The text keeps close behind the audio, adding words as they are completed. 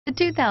The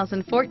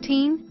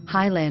 2014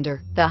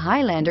 Highlander. The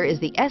Highlander is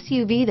the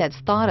SUV that's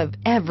thought of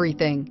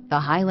everything. The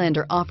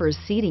Highlander offers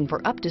seating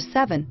for up to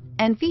 7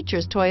 and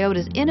features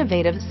Toyota's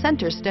innovative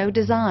center stow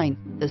design.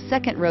 The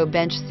second row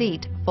bench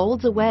seat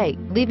folds away,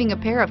 leaving a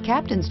pair of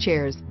captain's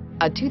chairs.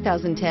 A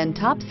 2010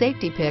 top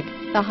safety pick,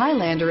 the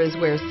Highlander is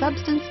where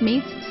substance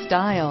meets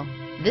style.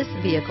 This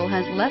vehicle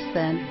has less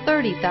than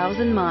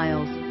 30,000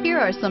 miles. Here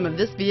are some of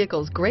this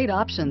vehicle's great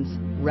options: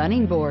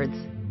 running boards,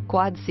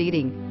 quad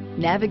seating,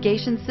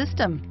 navigation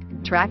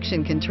system,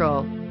 traction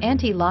control,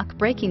 anti-lock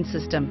braking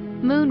system,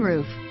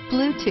 moonroof,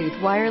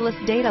 Bluetooth wireless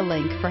data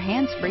link for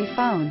hands-free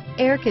phone,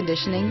 air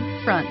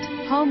conditioning, front,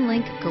 home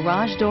link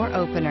garage door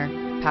opener,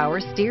 power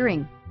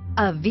steering.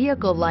 A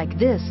vehicle like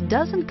this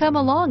doesn't come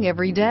along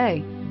every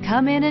day.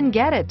 Come in and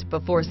get it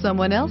before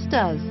someone else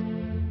does.